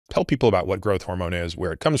tell people about what growth hormone is,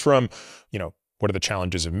 where it comes from, what are the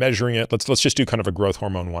challenges of measuring it? Let's just do kind of a growth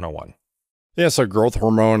hormone 101. Yeah, so growth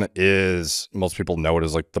hormone is, most people know it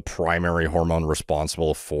as like the primary hormone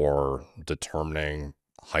responsible for determining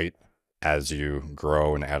height as you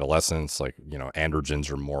grow in adolescence. Like,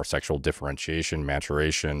 androgens are more sexual differentiation,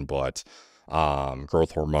 maturation, but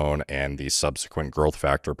growth hormone and the subsequent growth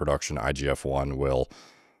factor production, IGF-1, will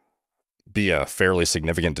be a fairly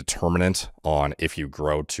significant determinant on if you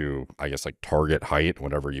grow to, I guess, like target height,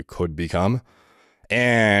 whatever you could become.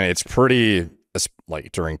 And it's pretty,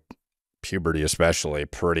 like during puberty especially,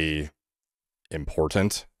 pretty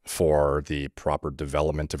important for the proper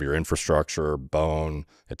development of your infrastructure, bone,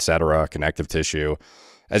 etc., connective tissue.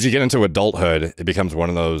 As you get into adulthood, it becomes one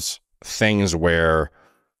of those things where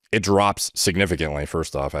it drops significantly,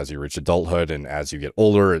 first off, as you reach adulthood, and as you get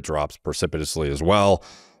older, it drops precipitously as well.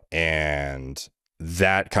 And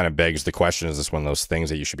that kind of begs the question, is this one of those things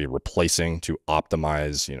that you should be replacing to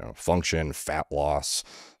optimize, function, fat loss,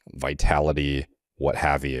 vitality, what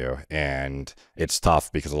have you? And it's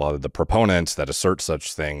tough because a lot of the proponents that assert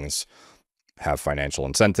such things have financial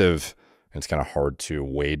incentive. And it's kind of hard to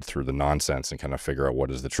wade through the nonsense and kind of figure out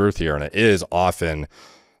what is the truth here. And it is often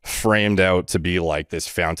framed out to be like this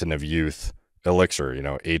fountain of youth elixir,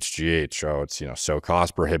 HGH. Oh, it's, so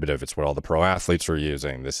cost prohibitive. It's what all the pro athletes are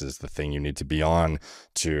using. This is the thing you need to be on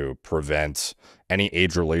to prevent any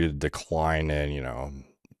age-related decline in,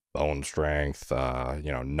 bone strength,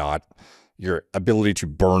 not your ability to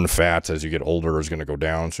burn fat as you get older is going to go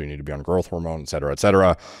down. So you need to be on growth hormone, et cetera, et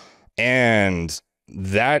cetera. And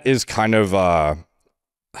that is kind of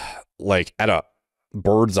like at a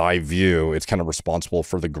bird's eye view, it's kind of responsible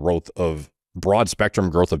for the growth of broad spectrum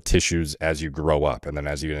growth of tissues as you grow up. And then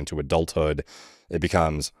as you get into adulthood, it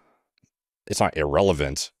becomes, it's not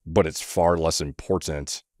irrelevant, but it's far less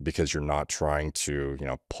important because you're not trying to,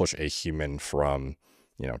 push a human from,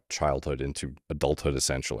 childhood into adulthood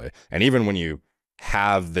essentially. And even when you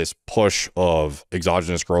have this push of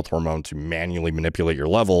exogenous growth hormone to manually manipulate your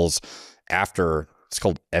levels after, it's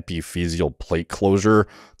called epiphyseal plate closure,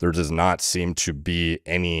 there does not seem to be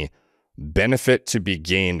any benefit to be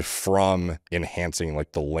gained from enhancing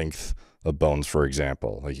like the length of bones, for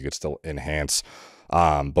example. Like you could still enhance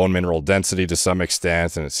bone mineral density to some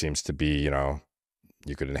extent, and it seems to be,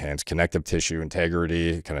 you could enhance connective tissue integrity.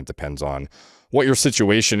 It kind of depends on what your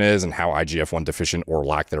situation is and how IGF-1 deficient or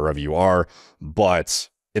lack thereof you are, but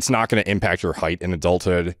it's not going to impact your height in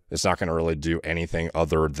adulthood. It's not going to really do anything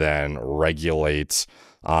other than regulate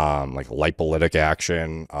like lipolytic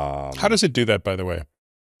action. How does it do that, by the way?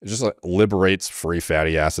 It just like liberates free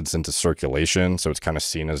fatty acids into circulation. So it's kind of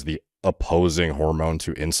seen as the opposing hormone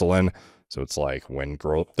to insulin. So it's like when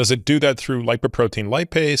growth. Does it do that through lipoprotein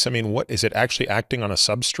lipase? I mean, what is it actually acting on a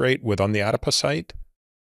substrate on the adipocyte?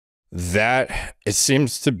 That it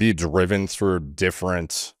seems to be driven through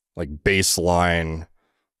different like baseline,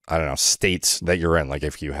 I don't know, states that you're in. Like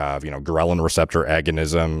if you have, ghrelin receptor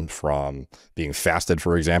agonism from being fasted,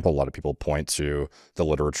 for example, a lot of people point to the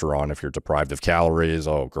literature on if you're deprived of calories,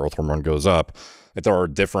 oh, growth hormone goes up. If there are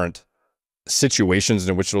different situations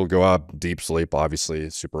in which it'll go up, deep sleep, obviously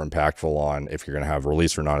super impactful on if you're going to have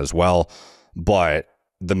release or not as well. But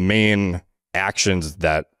the main actions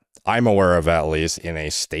that I'm aware of, at least in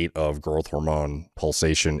a state of growth hormone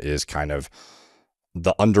pulsation, is kind of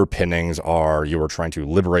the underpinnings are you are trying to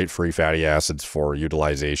liberate free fatty acids for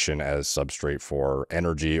utilization as substrate for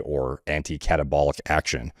energy or anti-catabolic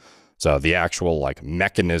action. So the actual like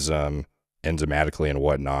mechanism enzymatically and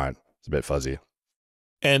whatnot is a bit fuzzy.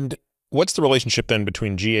 And what's the relationship then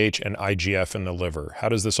between GH and IGF in the liver? How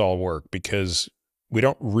does this all work? Because we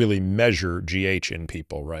don't really measure GH in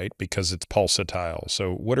people, right? Because it's pulsatile.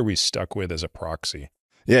 So what are we stuck with as a proxy?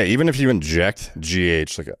 Yeah, even if you inject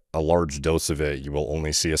GH, like a large dose of it, you will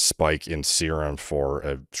only see a spike in serum for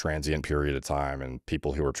a transient period of time. And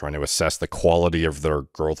people who are trying to assess the quality of their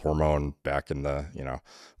growth hormone back in the,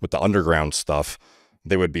 with the underground stuff,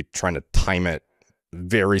 they would be trying to time it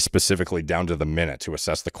very specifically down to the minute to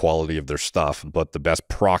assess the quality of their stuff. But the best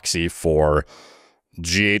proxy for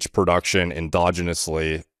GH production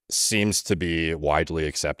endogenously seems to be widely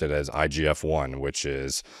accepted as IGF-1, which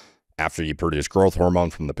is after you produce growth hormone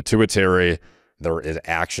from the pituitary, there is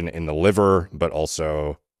action in the liver, but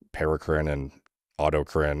also paracrine and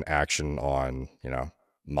autocrine action on,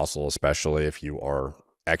 muscle, especially if you are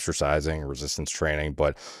exercising, resistance training.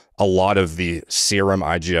 But a lot of the serum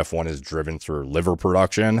IGF-1 is driven through liver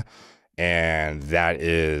production, and that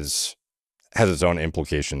has its own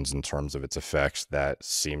implications in terms of its effects that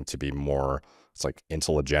seem to be more, it's like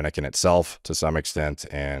insulinogenic in itself to some extent.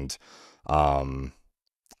 And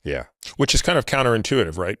Yeah. Which is kind of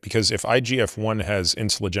counterintuitive, right? Because if IGF-1 has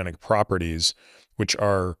insulinogenic properties, which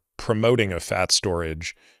are promoting of fat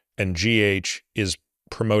storage, and GH is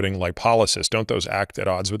promoting lipolysis, don't those act at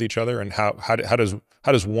odds with each other? And how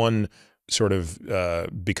does one sort of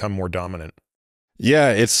become more dominant?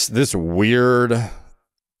 Yeah, it's this weird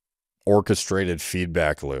orchestrated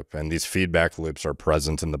feedback loop, and these feedback loops are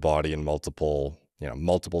present in the body in multiple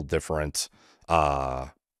different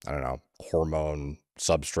I don't know, hormone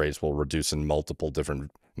substrates will reduce in multiple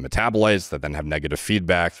different metabolites that then have negative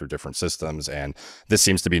feedback through different systems. And this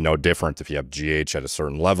seems to be no different. If you have GH at a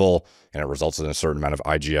certain level and it results in a certain amount of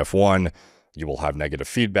IGF-1, you will have negative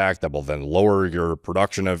feedback that will then lower your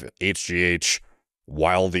production of HGH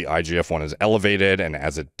while the IGF-1 is elevated. And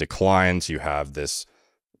as it declines, you have this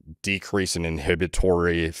decrease in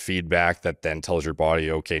inhibitory feedback that then tells your body,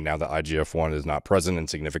 okay, now the IGF-1 is not present in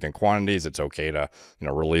significant quantities, it's okay to,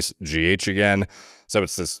 release GH again. So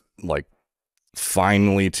it's this like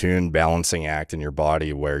finely tuned balancing act in your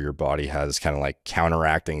body where your body has kind of like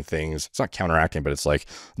counteracting things. It's not counteracting, but it's like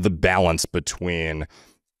the balance between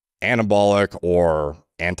anabolic or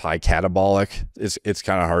anti-catabolic. It's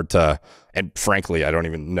kind of hard to, and frankly, I don't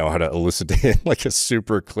even know how to elucidate it like a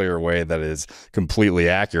super clear way that is completely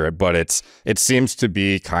accurate, but it seems to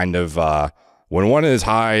be kind of, when one is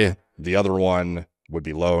high, the other one would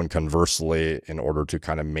be low, and conversely, in order to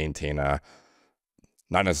kind of maintain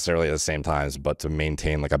not necessarily at the same times, but to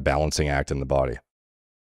maintain like a balancing act in the body.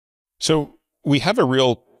 So we have a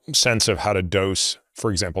real sense of how to dose,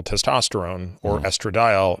 for example, testosterone or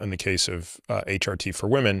estradiol in the case of HRT for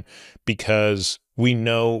women, because we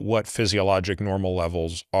know what physiologic normal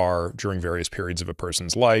levels are during various periods of a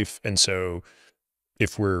person's life. And so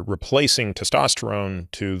if we're replacing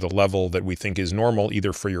testosterone to the level that we think is normal,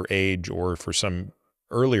 either for your age or for some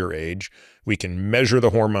earlier age, we can measure the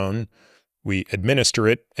hormone, we administer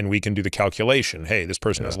it, and we can do the calculation. Hey, this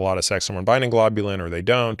person has a lot of sex hormone binding globulin, or they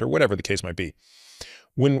don't, or whatever the case might be.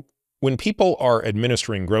 When people are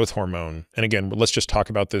administering growth hormone, and again, let's just talk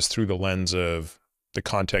about this through the lens of the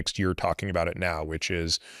context you're talking about it now, which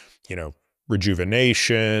is,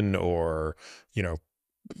 rejuvenation or,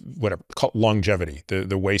 whatever, called longevity,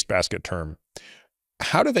 the wastebasket term.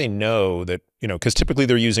 How do they know that, because typically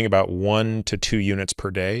they're using about 1 to 2 units per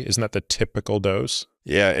day. Isn't that the typical dose?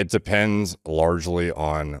 Yeah, it depends largely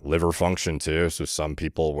on liver function too. So some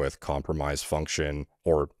people with compromised function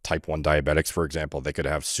or type 1 diabetics, for example, they could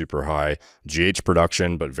have super high GH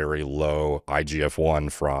production, but very low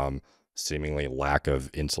IGF-1 from seemingly lack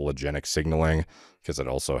of insulinogenic signaling, because it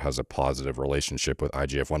also has a positive relationship with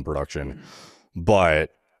IGF-1 production. But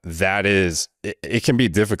that is, it can be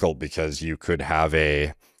difficult because you could have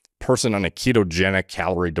a person on a ketogenic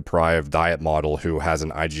calorie deprived diet model who has an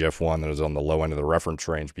IGF-1 that is on the low end of the reference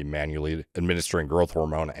range, be manually administering growth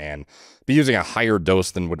hormone and be using a higher dose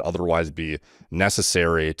than would otherwise be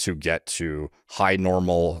necessary to get to high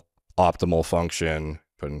normal optimal function,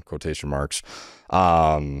 put in quotation marks.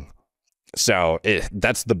 So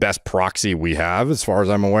that's the best proxy we have, as far as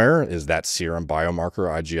I'm aware, is that serum biomarker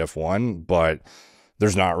IGF-1, but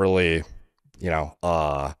there's not really,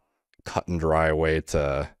 cut and dry way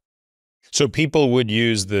to. So people would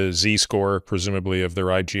use the Z-score, presumably, of their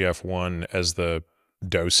IGF-1 as the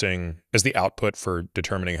dosing, as the output for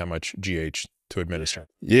determining how much GH to administer.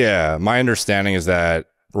 Yeah, my understanding is that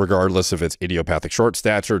regardless if it's idiopathic short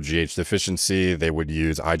stature, GH deficiency, they would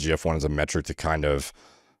use IGF-1 as a metric to kind of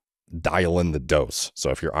dial in the dose.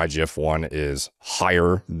 So if your IGF-1 is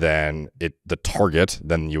higher than the target,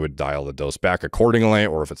 then you would dial the dose back accordingly,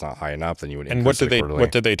 or if it's not high enough, then you would increase it accordingly.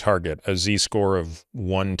 What did they target? A Z-score of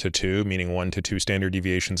 1 to 2, meaning 1 to 2 standard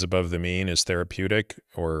deviations above the mean is therapeutic,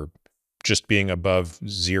 or just being above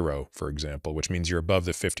 0, for example, which means you're above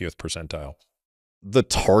the 50th percentile? The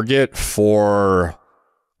target for,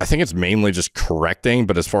 I think it's mainly just correcting,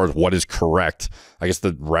 but as far as what is correct, I guess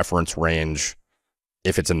the reference range,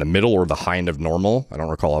 if it's in the middle or the high end of normal, I don't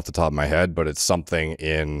recall off the top of my head, but it's something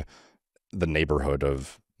in the neighborhood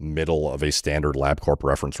of middle of a standard LabCorp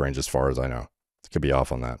reference range, as far as I know. It could be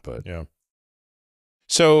off on that, but yeah.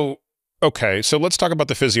 So, okay, so let's talk about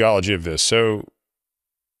the physiology of this. So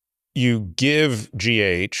you give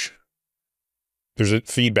GH, there's a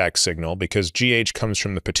feedback signal because GH comes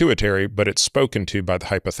from the pituitary, but it's spoken to by the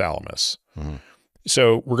hypothalamus.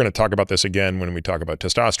 So we're going to talk about this again when we talk about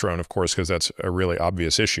testosterone, of course, because that's a really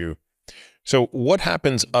obvious issue. So what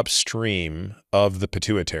happens upstream of the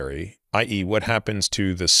pituitary, i.e. what happens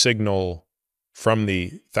to the signal from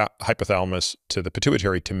the hypothalamus to the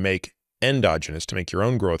pituitary to make endogenous, to make your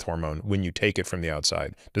own growth hormone when you take it from the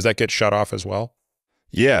outside? Does that get shut off as well?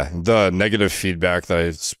 Yeah, the negative feedback that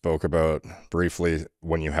I spoke about briefly,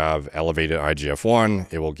 when you have elevated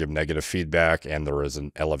IGF-1, it will give negative feedback, and there is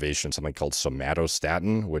an elevation, something called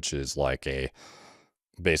somatostatin, which is like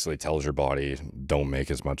basically tells your body don't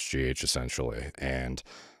make as much GH essentially. And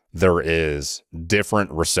there is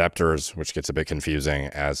different receptors, which gets a bit confusing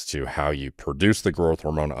as to how you produce the growth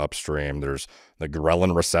hormone upstream. There's the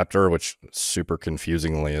ghrelin receptor, which super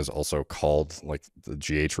confusingly is also called like the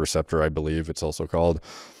GH receptor, I believe it's also called.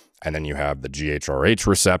 And then you have the GHRH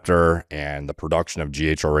receptor and the production of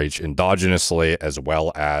GHRH endogenously, as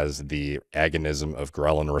well as the agonism of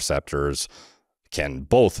ghrelin receptors can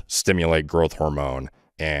both stimulate growth hormone,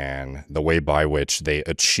 and the way by which they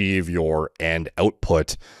achieve your end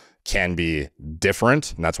output can be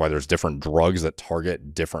different. And that's why there's different drugs that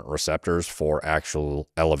target different receptors for actual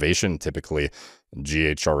elevation. Typically,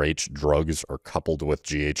 GHRH drugs are coupled with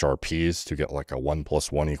GHRPs to get like a 1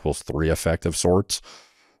 + 1 = 3 effect of sorts.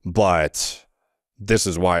 But this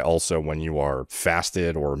is why also when you are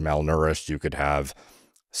fasted or malnourished, you could have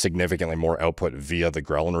significantly more output via the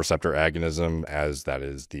ghrelin receptor agonism, as that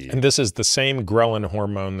is the... And this is the same ghrelin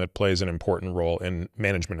hormone that plays an important role in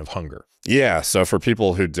management of hunger. Yeah, so for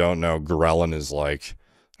people who don't know, ghrelin is like,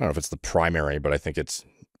 I don't know if it's the primary, but I think it's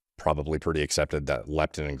probably pretty accepted that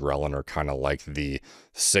leptin and ghrelin are kind of like the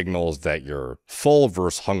signals that you're full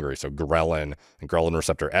versus hungry. So ghrelin and ghrelin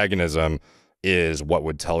receptor agonism is what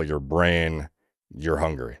would tell your brain you're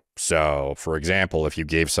hungry. So for example, if you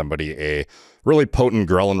gave somebody a really potent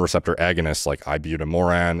ghrelin receptor agonist like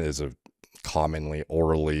ibutamoren is a commonly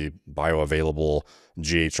orally bioavailable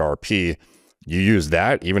GHRP, you use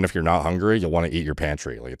that, even if you're not hungry, you'll want to eat your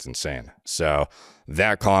pantry. Like, it's insane. So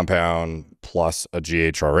that compound plus a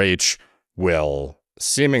GHRH will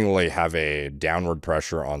seemingly have a downward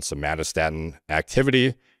pressure on somatostatin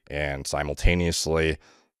activity and simultaneously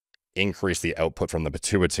increase the output from the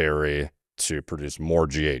pituitary to produce more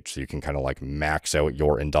GH. So you can kind of like max out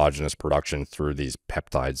your endogenous production through these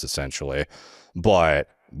peptides essentially. But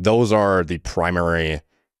those are the primary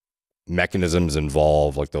mechanisms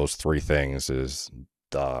involved. Like those three things is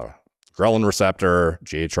the ghrelin receptor,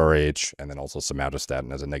 GHRH, and then also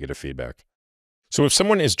somatostatin as a negative feedback. So if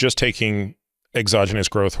someone is just taking exogenous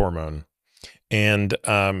growth hormone, and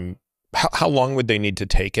how long would they need to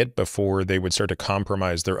take it before they would start to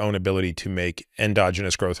compromise their own ability to make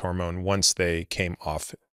endogenous growth hormone once they came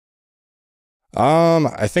off it?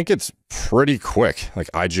 I think it's pretty quick. Like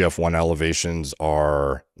IGF-1 elevations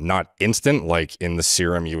are not instant. Like in the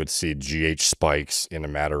serum, you would see GH spikes in a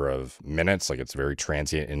matter of minutes. Like it's very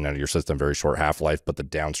transient in and out of your system, very short half-life, but the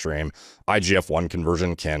downstream IGF-1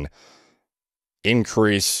 conversion can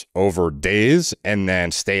increase over days and then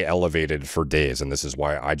stay elevated for days. And this is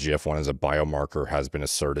why IGF-1 as a biomarker has been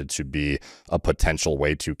asserted to be a potential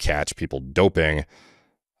way to catch people doping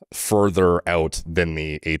further out than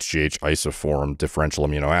the HGH isoform differential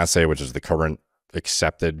immunoassay, which is the current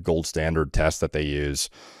accepted gold standard test that they use.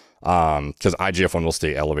 Because IGF-1 will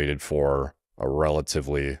stay elevated for a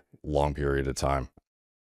relatively long period of time.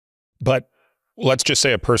 But let's just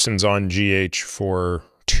say a person's on GH for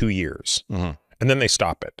 2 years. Mm-hmm. And then they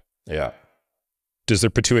stop it. Yeah. Does their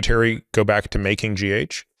pituitary go back to making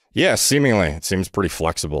GH? Yeah, seemingly. It seems pretty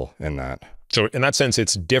flexible in that. So in that sense,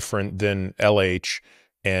 it's different than LH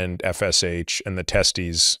and FSH and the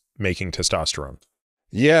testes making testosterone.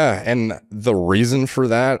 Yeah, and the reason for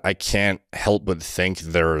that, I can't help but think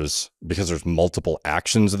because there's multiple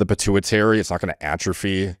actions of the pituitary, it's not going to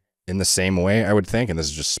atrophy in the same way, I would think. And this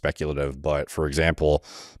is just speculative. But for example,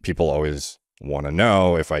 people always want to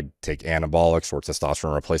know, if I take anabolics or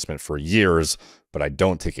testosterone replacement for years, but I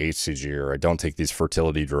don't take HCG or I don't take these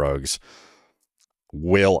fertility drugs,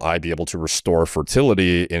 will I be able to restore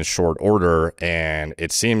fertility in short order? And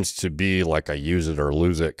it seems to be like a use it or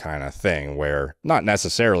lose it kind of thing, where not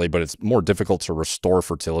necessarily, but it's more difficult to restore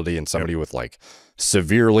fertility in somebody with like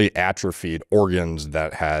severely atrophied organs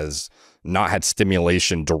that has not had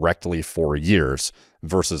stimulation directly for years,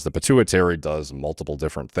 versus the pituitary does multiple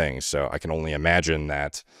different things. So I can only imagine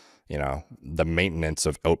that, you know, the maintenance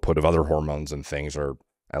of output of other hormones and things are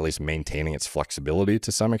at least maintaining its flexibility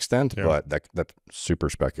to some extent, but that's super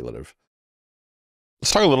speculative.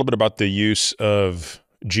 Let's talk a little bit about the use of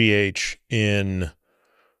GH in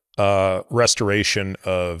restoration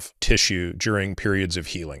of tissue during periods of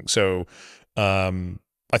healing. So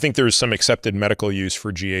I think there's some accepted medical use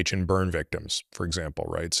for GH in burn victims, for example,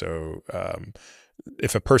 right? So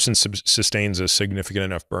if a person sustains a significant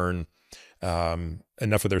enough burn,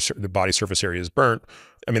 enough of their body surface area is burnt,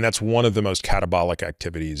 I mean, that's one of the most catabolic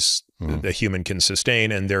activities a human can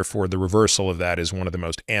sustain, and therefore the reversal of that is one of the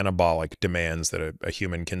most anabolic demands that a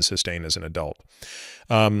human can sustain as an adult.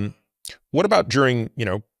 What about during,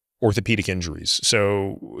 orthopedic injuries?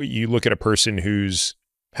 So you look at a person who's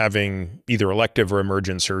having either elective or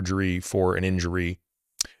emergent surgery for an injury.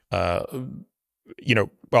 Well,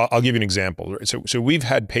 I'll give you an example. So we've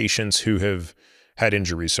had patients who have had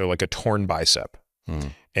injuries, so like a torn bicep,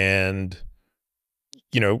 and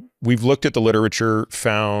we've looked at the literature,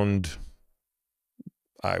 found,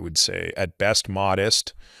 I would say, at best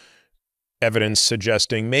modest evidence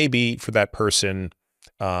suggesting maybe for that person,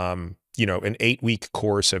 an 8-week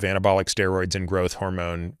course of anabolic steroids and growth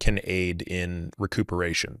hormone can aid in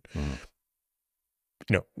recuperation.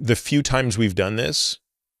 The few times we've done this,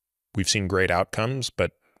 we've seen great outcomes,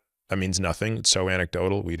 but that means nothing. It's so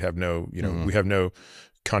anecdotal. We'd have no, we have no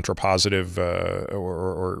contrapositive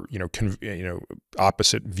or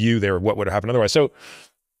opposite view there of what would happen otherwise. So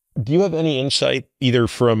do you have any insight either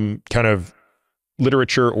from kind of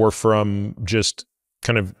literature or from just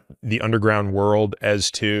kind of the underground world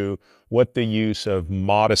as to what the use of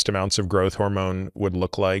modest amounts of growth hormone would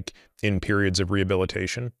look like in periods of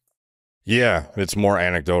rehabilitation? Yeah, it's more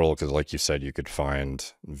anecdotal because, like you said, you could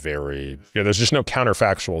find there's just no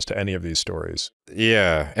counterfactuals to any of these stories.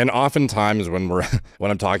 Yeah, and oftentimes when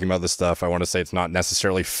I'm talking about this stuff, I want to say it's not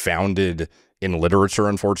necessarily founded in literature.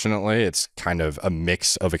 Unfortunately, it's kind of a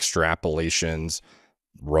mix of extrapolations,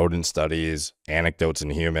 rodent studies, anecdotes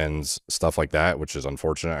in humans, stuff like that, which is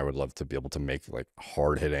unfortunate. I would love to be able to make like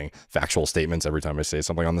hard-hitting factual statements every time I say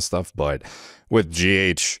something on this stuff, but with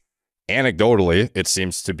GH, anecdotally, it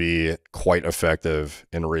seems to be quite effective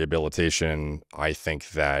in rehabilitation. I think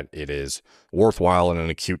that it is worthwhile in an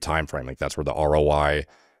acute time frame. Like that's where the ROI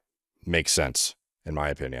makes sense, in my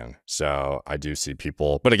opinion. So I do see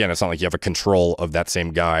people, but again, it's not like you have a control of that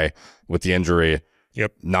same guy with the injury,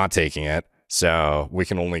 not taking it. So we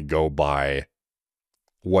can only go by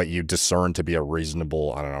what you discern to be a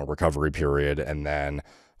reasonable, recovery period. And then,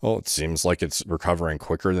 it seems like it's recovering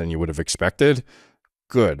quicker than you would have expected.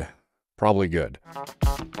 Good. Probably good.